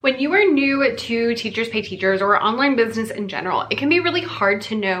When you are new to Teachers Pay Teachers or online business in general, it can be really hard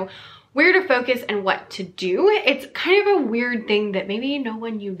to know where to focus and what to do. It's kind of a weird thing that maybe no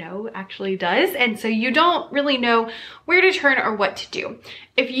one you know actually does. And so you don't really know where to turn or what to do.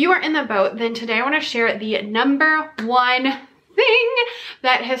 If you are in the boat, then today I want to share the number one thing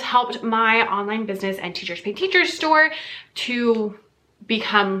that has helped my online business and Teachers Pay Teachers store to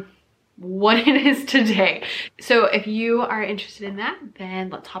become what it is today. So if you are interested in that, then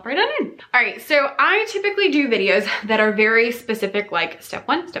let's hop right on in. All right, so I typically do videos that are very specific, like step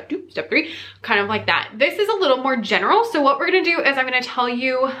 1, step 2, step 3, kind of like that. This is a little more general. So what we're gonna do is I'm gonna tell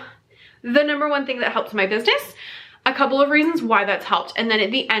you the number one thing that helps my business, a couple of reasons why that's helped, and then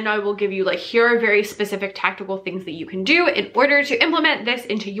at the end I will give you like, here are very specific tactical things that you can do in order to implement this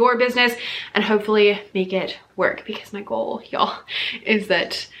into your business and hopefully make it work, because my goal, y'all, is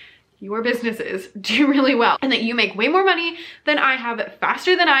that your businesses do really well and that you make way more money than I have,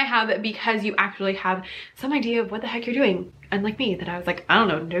 faster than I have, because you actually have some idea of what the heck you're doing. Unlike me, that I was like, I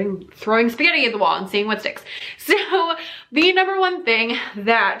don't know, throwing spaghetti at the wall and seeing what sticks. So the number one thing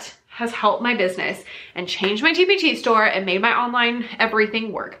that has helped my business and changed my TPT store and made my online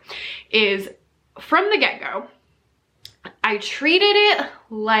everything work is, from the get-go, I treated it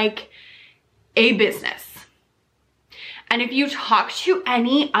like a business. And if you talk to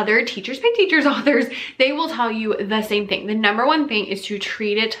any other Teachers Pay Teachers authors, they will tell you the same thing. The number one thing is to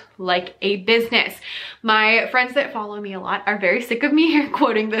treat it like a business. My friends that follow me a lot are very sick of me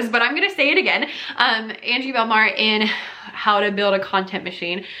quoting this, but I'm gonna say it again. Angie Belmar in How to Build a Content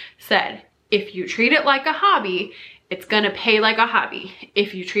Machine said, if you treat it like a hobby, it's gonna pay like a hobby.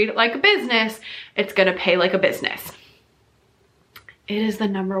 If you treat it like a business, it's gonna pay like a business. It is the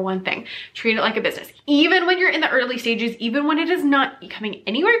number one thing. Treat it like a business. Even when you're in the early stages, even when it is not coming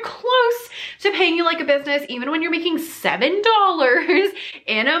anywhere close to paying you like a business, even when you're making $7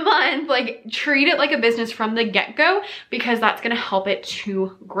 in a month, like, treat it like a business from the get-go, because that's gonna help it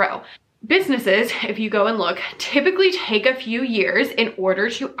to grow. Businesses, if you go and look, typically take a few years in order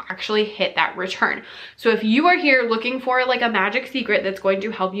to actually hit that return. So if you are here looking for like a magic secret that's going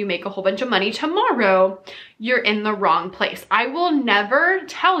to help you make a whole bunch of money tomorrow, you're in the wrong place. I will never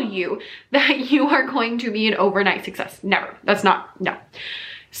tell you that you are going to be an overnight success. Never. That's not, no.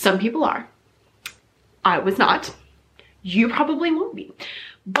 Some people are. I was not. You probably won't be.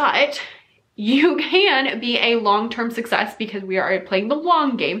 But you can be a long-term success, because we are playing the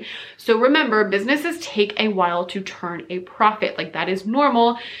long game. So remember, businesses take a while to turn a profit. Like, that is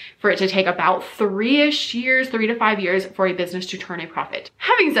normal for it to take about 3-ish years, 3 to 5 years for a business to turn a profit.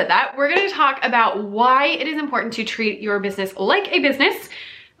 Having said that, we're going to talk about why it is important to treat your business like a business.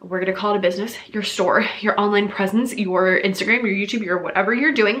 We're gonna call it a business, your store, your online presence, your Instagram, your YouTube, your whatever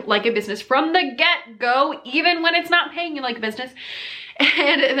you're doing, like a business from the get-go, even when it's not paying you like a business.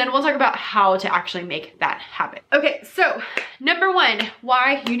 And then we'll talk about how to actually make that happen. Okay, so number one,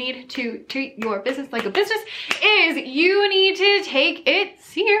 why you need to treat your business like a business is you need to take it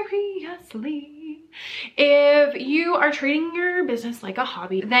seriously. If you are treating your business like a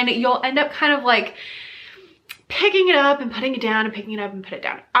hobby, then you'll end up kind of like picking it up and putting it down and picking it up and put it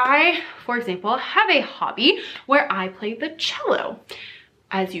down. I, for example, have a hobby where I play the cello.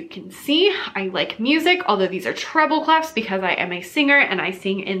 As you can see, I like music, although these are treble clefs because I am a singer and I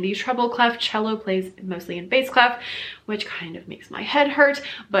sing in the treble clef. Cello plays mostly in bass clef, which kind of makes my head hurt,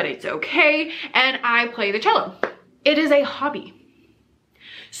 but it's okay. And I play the cello. It is a hobby,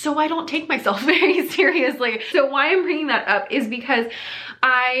 so I don't take myself very seriously. So why I'm bringing that up is because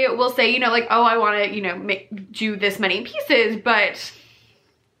I will say, you know, like, oh, I want to, you know, do this many pieces, but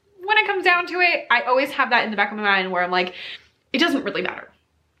when it comes down to it, I always have that in the back of my mind where I'm like, it doesn't really matter.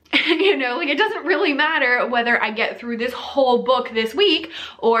 You know, like, it doesn't really matter whether I get through this whole book this week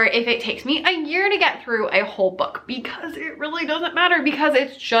or if it takes me a year to get through a whole book, because it really doesn't matter, because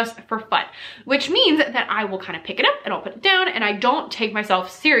it's just for fun, which means that I will kind of pick it up and I'll put it down and I don't take myself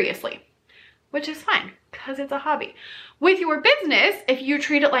seriously, which is fine because it's a hobby. With your business, if you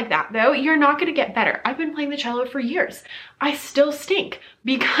treat it like that though, you're not gonna get better. I've been playing the cello for years. I still stink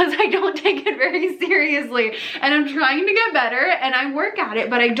because I don't take it very seriously, and I'm trying to get better and I work at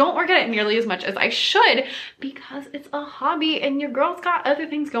it, but I don't work at it nearly as much as I should because it's a hobby and your girl's got other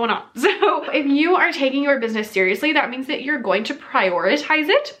things going on. So if you are taking your business seriously, that means that you're going to prioritize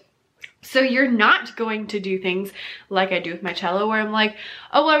it. So you're not going to do things like I do with my cello, where I'm like,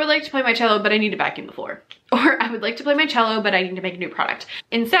 oh, well, I would like to play my cello, but I need to vacuum the floor. Or I would like to play my cello, but I need to make a new product.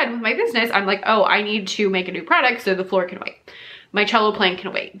 Instead, with my business, I'm like, oh, I need to make a new product so the floor can wait. My cello playing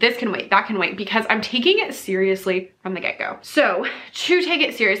can wait. This can wait, that can wait, because I'm taking it seriously from the get-go. So to take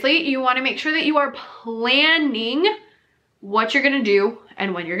it seriously, you want to make sure that you are planning what you're gonna do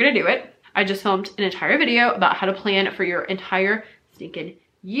and when you're gonna do it. I just filmed an entire video about how to plan for your entire stinking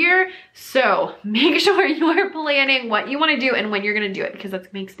year. So make sure you are planning what you want to do and when you're going to do it, because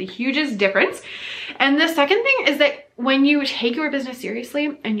that makes the hugest difference. And the second thing is that when you take your business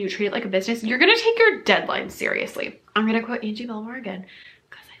seriously and you treat it like a business, you're going to take your deadlines seriously. I'm going to quote Angie Belmore again,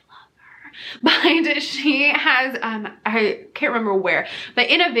 because I love her. But she has, I can't remember where, but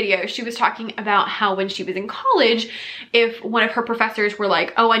in a video, she was talking about how when she was in college, if one of her professors were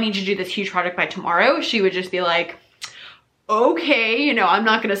like, oh, I need you to do this huge project by tomorrow, she would just be like, okay, you know, I'm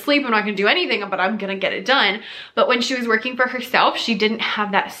not gonna sleep, I'm not gonna do anything, but I'm gonna get it done. But when she was working for herself, she didn't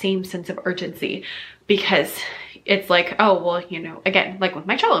have that same sense of urgency, because it's like, oh, well, you know, again, like with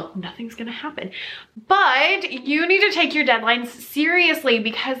my cello, nothing's gonna happen. But you need to take your deadlines seriously,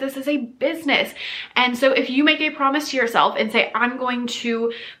 because this is a business. And so if you make a promise to yourself and say, I'm going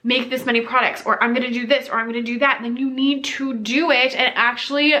to make this many products, or I'm gonna do this, or I'm gonna do that, then you need to do it and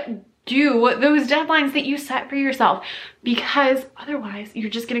actually do those deadlines that you set for yourself, because otherwise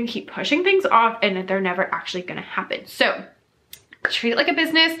you're just gonna keep pushing things off and they're never actually gonna happen. So treat it like a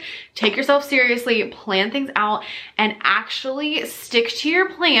business, take yourself seriously, plan things out, and actually stick to your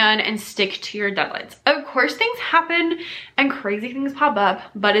plan and stick to your deadlines. Of course, things happen and crazy things pop up,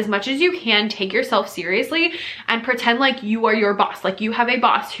 but as much as you can, take yourself seriously and pretend like you are your boss, like you have a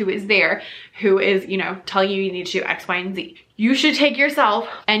boss who is there, who is, you know, telling you need to do X, Y, and Z. You should take yourself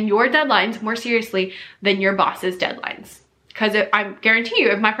and your deadlines more seriously than your boss's deadlines. Because I guarantee you,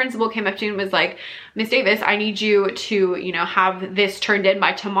 if my principal came up to you and was like, Miss Davis, I need you to, you know, have this turned in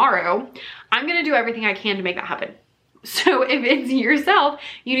by tomorrow, I'm going to do everything I can to make that happen. So if it's yourself,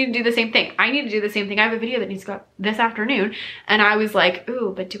 you need to do the same thing. I need to do the same thing. I have a video that needs to go up this afternoon. And I was like,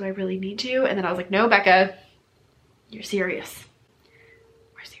 ooh, but do I really need to? And then I was like, no, Becca, you're serious.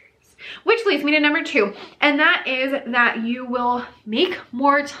 Which leads me to number 2, and that is that you will make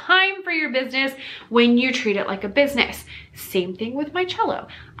more time for your business when you treat it like a business. Same thing with my cello.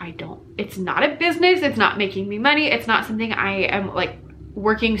 It's not a business, it's not making me money, it's not something I am like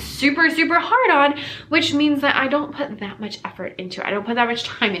working super hard on, which means that I don't put that much effort into it. I don't put that much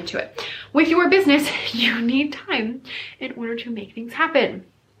time into it. With your business, you need time in order to make things happen.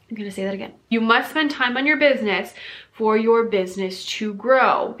 I'm gonna say that again. You must spend time on your business for your business to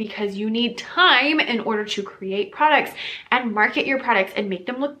grow, because you need time in order to create products and market your products and make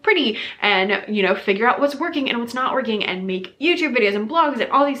them look pretty and, you know, figure out what's working and what's not working and make YouTube videos and blogs and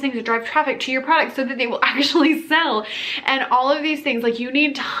all these things that drive traffic to your products so that they will actually sell and all of these things. Like, you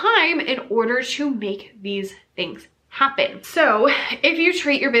need time in order to make these things happen. So if you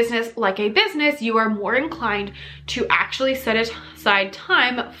treat your business like a business, you are more inclined to actually set aside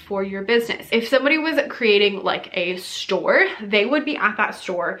time for your business. If somebody was creating like a store, they would be at that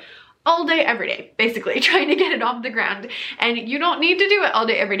store all day, every day, basically trying to get it off the ground. And you don't need to do it all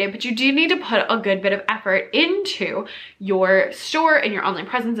day, every day, but you do need to put a good bit of effort into your store and your online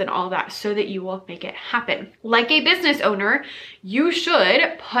presence and all of that so that you will make it happen. Like a business owner, you should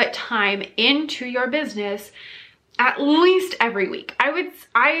put time into your business at least every week.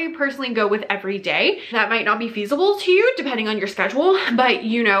 I personally go with every day. That might not be feasible to you depending on your schedule, but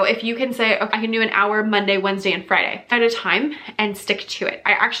you know, if you can say, okay, I can do an hour Monday, Wednesday, and Friday at a time and stick to it.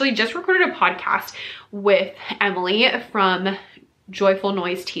 I actually just recorded a podcast with Emily from Joyful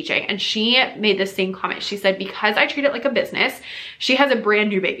Noise Teaching, and she made the same comment. She said, because I treat it like a business, she has a brand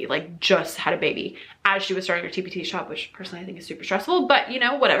new baby, like just had a baby as she was starting her TPT shop, which personally I think is super stressful, but you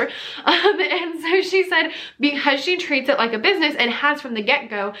know, whatever. And so she said, because she treats it like a business and has from the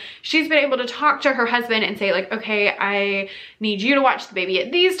get-go, she's been able to talk to her husband and say like, okay, I need you to watch the baby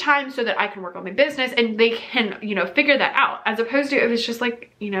at these times so that I can work on my business, and they can, you know, figure that out, as opposed to if it's just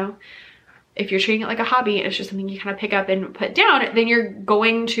like, you know, if you're treating it like a hobby and it's just something you kind of pick up and put down, then you're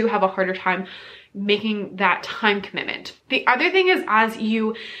going to have a harder time making that time commitment. The other thing is, as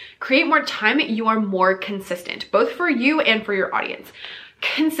you create more time, you are more consistent, both for you and for your audience.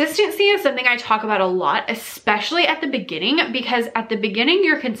 Consistency is something I talk about a lot, especially at the beginning, because at the beginning,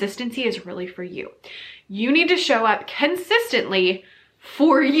 your consistency is really for you. You need to show up consistently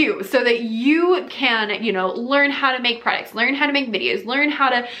for you so that you can, you know, learn how to make products, learn how to make videos, learn how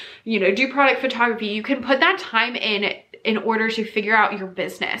to, you know, do product photography. You can put that time in order to figure out your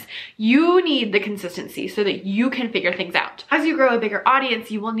business. You need the consistency so that you can figure things out. As you grow a bigger audience,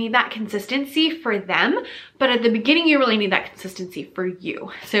 you will need that consistency for them, but at the beginning, you really need that consistency for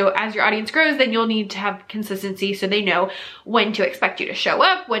you. So as your audience grows, then you'll need to have consistency so they know when to expect you to show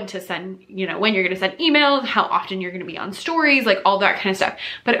up, when to send, you know, when you're gonna send emails, how often you're gonna be on stories, like all that kind of stuff.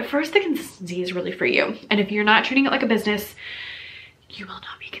 But at first, the consistency is really for you. And if you're not treating it like a business, you will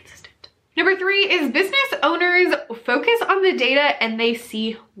not be consistent. Number 3 is business owners focus on the data and they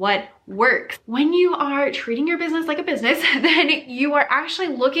see what works. When you are treating your business like a business, then you are actually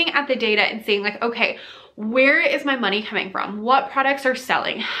looking at the data and saying like, okay, where is my money coming from? What products are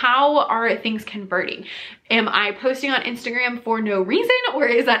selling? How are things converting? Am I posting on Instagram for no reason, or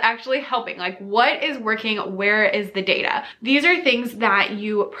is that actually helping? Like, what is working? Where is the data? These are things that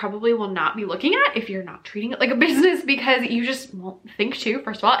you probably will not be looking at if you're not treating it like a business, because you just won't think to,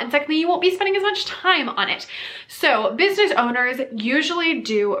 first of all, and secondly, you won't be spending as much time on it. So business owners usually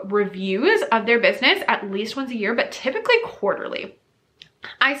do reviews of their business at least once a year, but typically quarterly.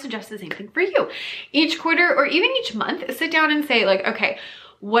 I suggest the same thing for you. Each quarter or even each month, sit down and say like, okay,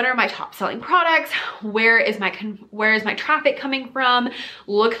 what are my top selling products? Where is my traffic coming from?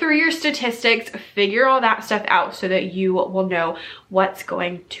 Look through your statistics, figure all that stuff out so that you will know what's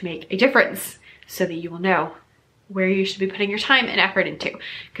going to make a difference, so that you will know where you should be putting your time and effort into.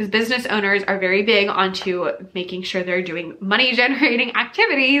 Because business owners are very big onto making sure they're doing money generating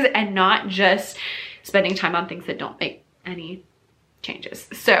activities and not just spending time on things that don't make any changes.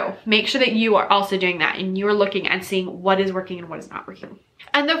 So make sure that you are also doing that and you're looking and seeing what is working and what is not working.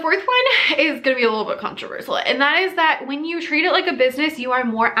 And the fourth one is going to be a little bit controversial, and that is that when you treat it like a business, you are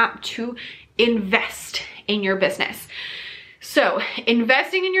more apt to invest in your business. So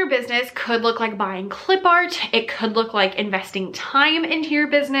investing in your business could look like buying clip art. It could look like investing time into your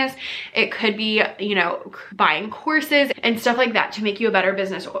business. It could be, you know, buying courses and stuff like that to make you a better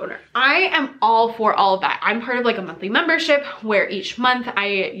business owner. I am all for all of that. I'm part of like a monthly membership where each month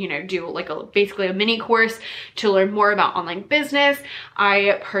I, you know, do like basically a mini course to learn more about online business.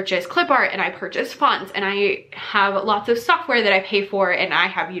 I purchase clip art and I purchase fonts and I have lots of software that I pay for, and I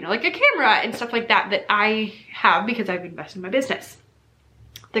have, you know, like a camera and stuff like that that I have because I've invested in my business.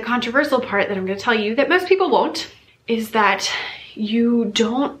 The controversial part that I'm going to tell you that most people won't is that you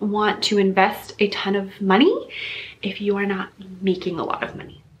don't want to invest a ton of money if you are not making a lot of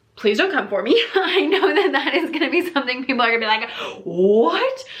money. Please don't come for me. I know that that is going to be something people are going to be like,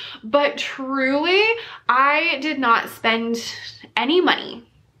 what? But truly, I did not spend any money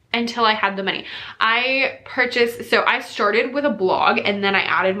until I had the money. I started with a blog and then I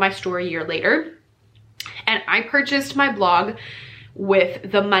added my store a year later. And I purchased my blog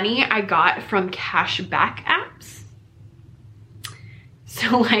with the money I got from cashback apps.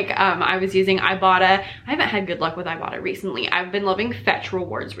 So like I haven't had good luck with Ibotta recently. I've been loving Fetch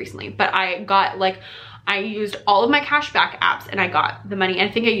Rewards recently, but I used all of my cashback apps and I got the money. And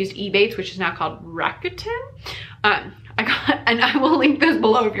I think I used Ebates, which is now called Rakuten. And I will link those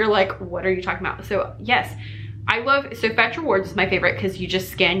below if you're like, what are you talking about? So yes. So Fetch Rewards is my favorite because you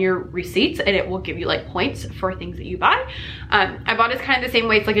just scan your receipts and it will give you like points for things that you buy. Ibotta is kind of the same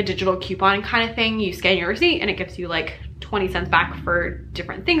way. It's like a digital coupon kind of thing. You scan your receipt and it gives you like 20 cents back for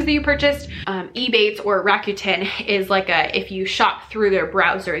different things that you purchased. Ebates or Rakuten is like if you shop through their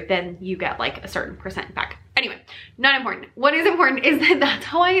browser, then you get like a certain percent back. Anyway, not important. What is important is that that's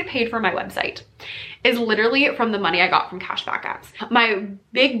how I get paid for my website, is literally from the money I got from cashback apps. My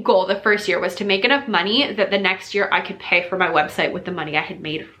big goal the first year was to make enough money that the next year I could pay for my website with the money I had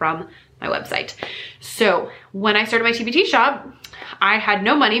made from my website. So when I started my TPT shop, I had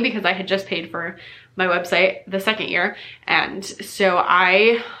no money because I had just paid for my website the second year. And so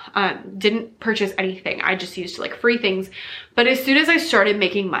I didn't purchase anything. I just used like free things. But as soon as I started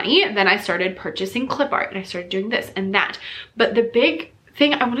making money, then I started purchasing clip art and I started doing this and that. But the big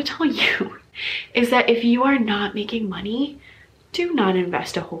thing I want to tell you is that if you are not making money, do not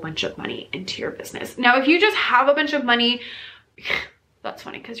invest a whole bunch of money into your business. Now, if you just have a bunch of money, that's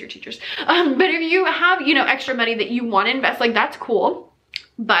funny because you're teachers. But if you have, you know, extra money that you want to invest, like that's cool.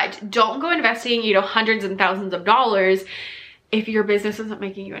 But don't go investing, you know, hundreds and thousands of dollars if your business isn't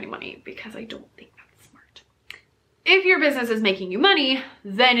making you any money, because I don't think that's smart. If your business is making you money,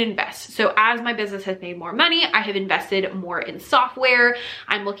 then invest. So as my business has made more money, I have invested more in software.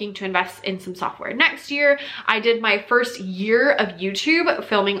 I'm looking to invest in some software next year. I did my first year of YouTube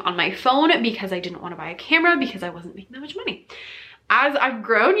filming on my phone because I didn't want to buy a camera because I wasn't making that much money. As I've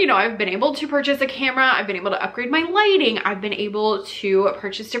grown, you know, I've been able to purchase a camera. I've been able to upgrade my lighting. I've been able to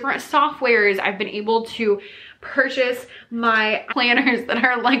purchase different softwares. I've been able to purchase my planners that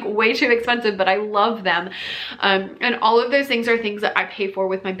are like way too expensive, but I love them. And all of those things are things that I pay for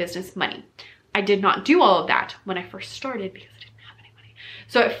with my business money. I did not do all of that when I first started because I didn't have any money.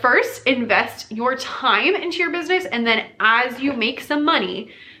 So at first, invest your time into your business, and then as you make some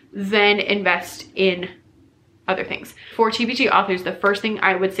money, then invest in other things. For TPT authors, the first thing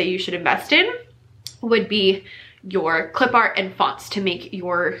I would say you should invest in would be your clip art and fonts to make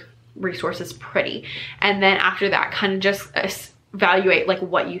your resources pretty. And then after that, kind of just evaluate like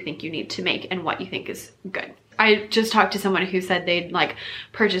what you think you need to make and what you think is good. I just talked to someone who said they'd like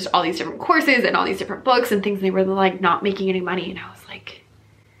purchased all these different courses and all these different books and things, and they were like not making any money, and I was like,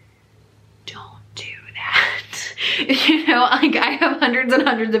 don't do that. You know, like I have hundreds and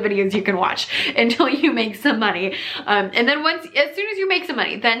hundreds of videos you can watch until you make some money. And then as soon as you make some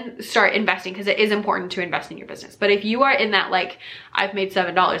money, then start investing, because it is important to invest in your business. But if you are in that like, I've made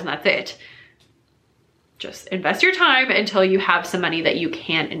 $7 and that's it, just invest your time until you have some money that you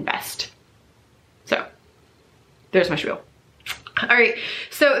can invest. So there's my spiel. All right,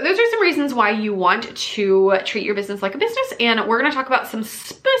 so those are some reasons why you want to treat your business like a business, and we're gonna talk about some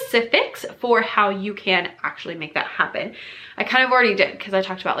specifics for how you can actually make that happen. I kind of already did, because I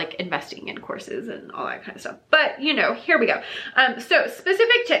talked about like investing in courses and all that kind of stuff, but you know, here we go. So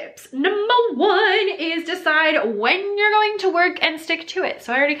specific tips. Number one is decide when you're going to work and stick to it.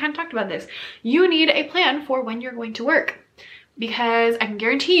 So I already kind of talked about this. You need a plan for when you're going to work, because I can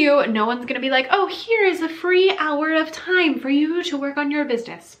guarantee you no one's gonna be like, oh, here is a free hour of time for you to work on your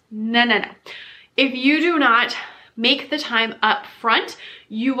business. No, no, no. If you do not make the time up front,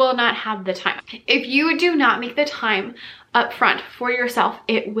 you will not have the time. If you do not make the time up front for yourself,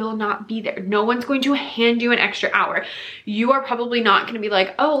 it will not be there. No one's going to hand you an extra hour. You are probably not gonna be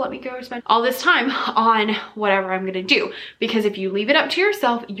like, oh, let me go spend all this time on whatever I'm gonna do. Because if you leave it up to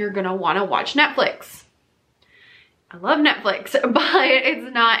yourself, you're gonna wanna watch Netflix. I love Netflix, but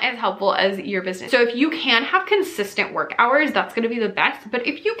it's not as helpful as your business. So if you can have consistent work hours, that's gonna be the best. But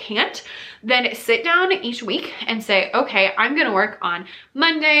if you can't, then sit down each week and say, okay, I'm gonna work on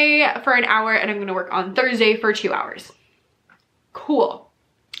Monday for an hour and I'm gonna work on Thursday for 2 hours. Cool.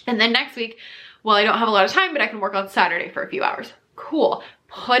 And then next week, well, I don't have a lot of time, but I can work on Saturday for a few hours. Cool.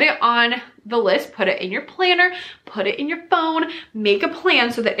 Put it on the list, put it in your planner, put it in your phone, make a plan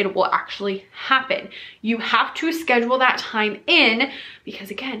so that it will actually happen. You have to schedule that time in,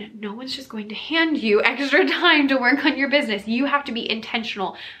 because again, no one's just going to hand you extra time to work on your business. You have to be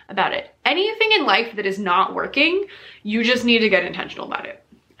intentional about it. Anything in life that is not working, you just need to get intentional about it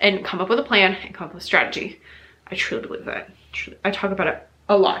and come up with a plan and come up with a strategy. I truly believe that. I talk about it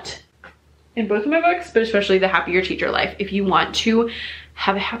a lot in both of my books, but especially the Happier Teacher Life. If you want to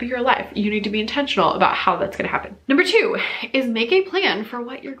have a happier life, you need to be intentional about how that's going to happen. Number two is make a plan for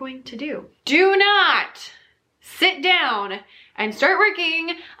what you're going to do. Do not sit down and start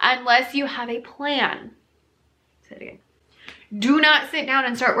working unless you have a plan. Say it again. Do not sit down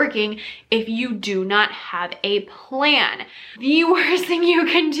and start working if you do not have a plan. The worst thing you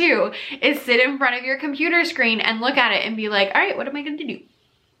can do is sit in front of your computer screen and look at it and be like, all right, what am I going to do?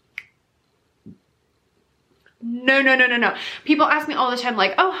 No, no, no, no, no. People ask me all the time,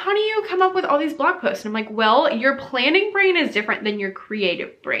 like, oh, how do you come up with all these blog posts? And I'm like, well, your planning brain is different than your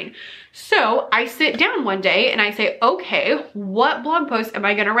creative brain. So I sit down one day and I say, okay, what blog post am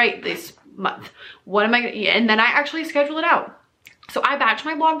I gonna write this month? What am I gonna, and then I actually schedule it out. So I batch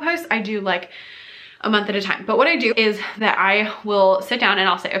my blog posts. I do like a month at a time. But what I do is that I will sit down and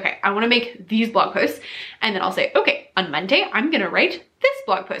I'll say, okay, I wanna make these blog posts. And then I'll say, okay, on Monday, I'm gonna write this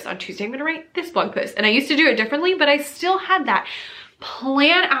blog post. On Tuesday, I'm gonna write this blog post. And I used to do it differently, but I still had that.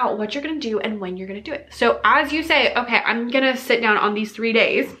 Plan out what you're gonna do and when you're gonna do it. So as you say, okay, I'm gonna sit down on these 3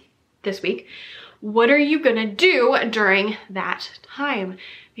 days this week, what are you gonna do during that time?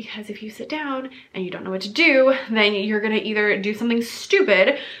 Because if you sit down and you don't know what to do, then you're gonna either do something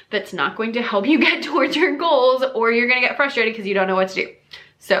stupid that's not going to help you get towards your goals, or you're gonna get frustrated because you don't know what to do.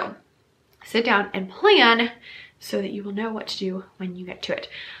 So sit down and plan so that you will know what to do when you get to it.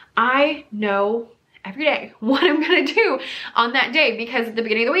 I know every day what I'm gonna do on that day, because at the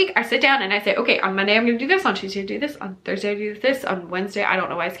beginning of the week, I sit down and I say, okay, on Monday, I'm gonna do this, on Tuesday, I do this, on Thursday, I do this, on Wednesday, I don't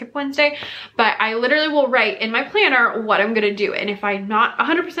know why I skipped Wednesday, but I literally will write in my planner what I'm gonna do. And if I'm not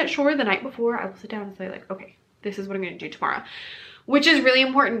 100% sure the night before, I will sit down and say like, okay, this is what I'm gonna do tomorrow. Which is really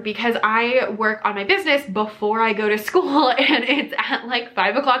important because I work on my business before I go to school, and it's at like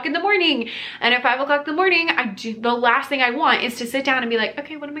 5 o'clock in the morning. And at 5 o'clock in the morning, the last thing I want is to sit down and be like,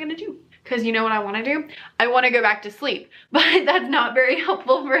 okay, what am I gonna do? Because you know what I want to do? I want to go back to sleep, but that's not very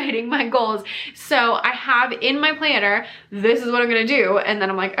helpful for hitting my goals. So I have in my planner, this is what I'm going to do. And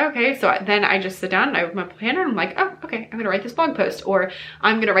then I'm like, okay, so then I just sit down and I have my planner and I'm like, oh, okay, I'm going to write this blog post, or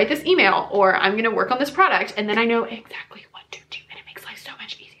I'm going to write this email, or I'm going to work on this product. And then I know exactly what to do, and it makes life so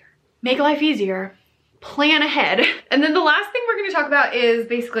much easier. Make life easier. Plan ahead. And then the last thing we're going to talk about is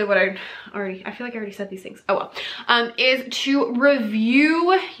basically what I feel like I already said these things. Oh well, is to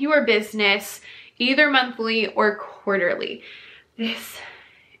review your business either monthly or quarterly. This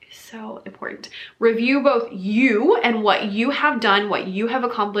is so important. Review both you and what you have done, what you have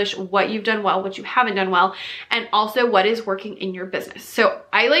accomplished, what you've done well, what you haven't done well, and also what is working in your business. So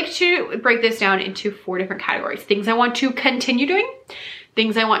I like to break this down into 4 different categories. Things I want to continue doing,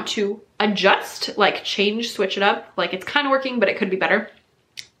 things I want to adjust, like change, switch it up, like it's kind of working, but it could be better.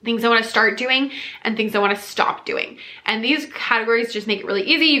 Things I want to start doing, and things I want to stop doing. And these categories just make it really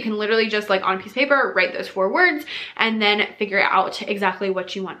easy. You can literally just like on a piece of paper, write those 4 words and then figure out exactly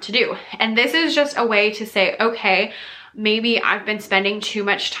what you want to do. And this is just a way to say, okay, maybe I've been spending too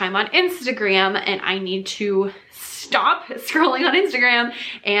much time on Instagram and I need to stop scrolling on Instagram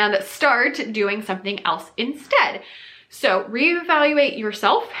and start doing something else instead. So reevaluate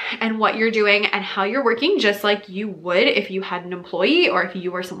yourself and what you're doing and how you're working, just like you would if you had an employee, or if you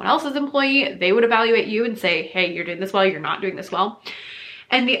were someone else's employee, they would evaluate you and say, hey, you're doing this well, you're not doing this well.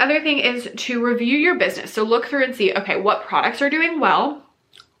 And the other thing is to review your business. So look through and see, okay, what products are doing well?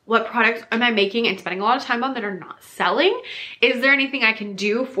 What products am I making and spending a lot of time on that are not selling? Is there anything I can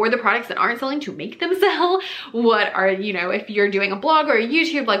do for the products that aren't selling to make them sell? What are, you know, if you're doing a blog or a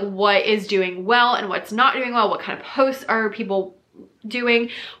YouTube, like what is doing well and what's not doing well? What kind of posts are people doing?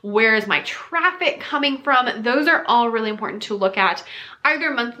 Where is my traffic coming from? Those are all really important to look at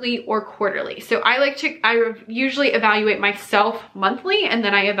either monthly or quarterly. So I usually evaluate myself monthly, and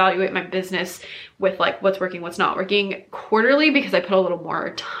then I evaluate my business with like what's working, what's not working quarterly, because I put a little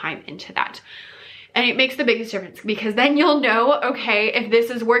more time into that. And it makes the biggest difference, because then you'll know, okay, if this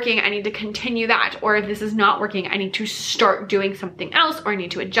is working, I need to continue that. Or if this is not working, I need to start doing something else, or I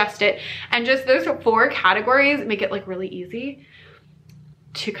need to adjust it. And just those 4 categories make it like really easy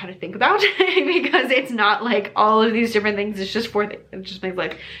to kind of think about, because it's not like all of these different things. It's just 4 things. It just makes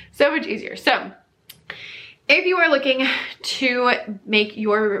life so much easier. So if you are looking to make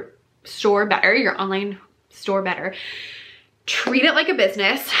your store better, your online store better, treat it like a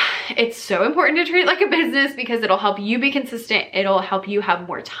business. It's so important to treat it like a business, because it'll help you be consistent. It'll help you have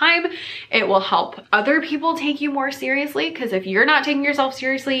more time. It will help other people take you more seriously, because if you're not taking yourself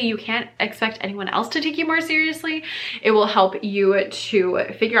seriously, you can't expect anyone else to take you more seriously. It will help you to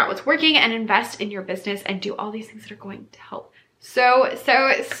figure out what's working and invest in your business and do all these things that are going to help so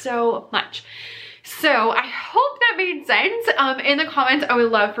much. So I hope that made sense. In the comments, I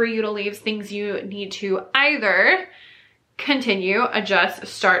would love for you to leave things you need to either continue, adjust,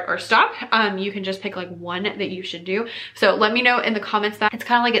 start, or stop. You can just pick like one that you should do. So let me know in the comments. That it's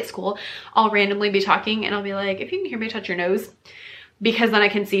kind of like at school, I'll randomly be talking and I'll be like, if you can hear me touch your nose, because then I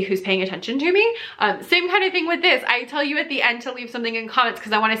can see who's paying attention to me. Same kind of thing with this. I tell you at the end to leave something in comments,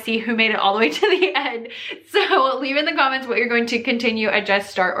 because I want to see who made it all the way to the end. So leave in the comments what you're going to continue, adjust,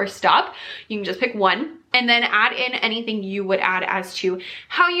 start, or stop. You can just pick one, and then add in anything you would add as to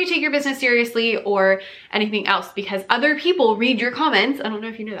how you take your business seriously or anything else, because other people read your comments. I don't know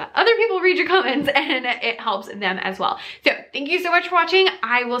if you know that. Other people read your comments and it helps them as well. So thank you so much for watching.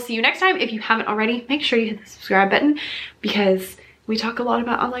 I will see you next time. If you haven't already, make sure you hit the subscribe button, because we talk a lot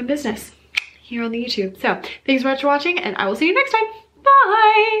about online business here on the YouTube. So thanks so much for watching, and I will see you next time.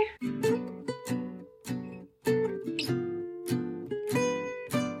 Bye.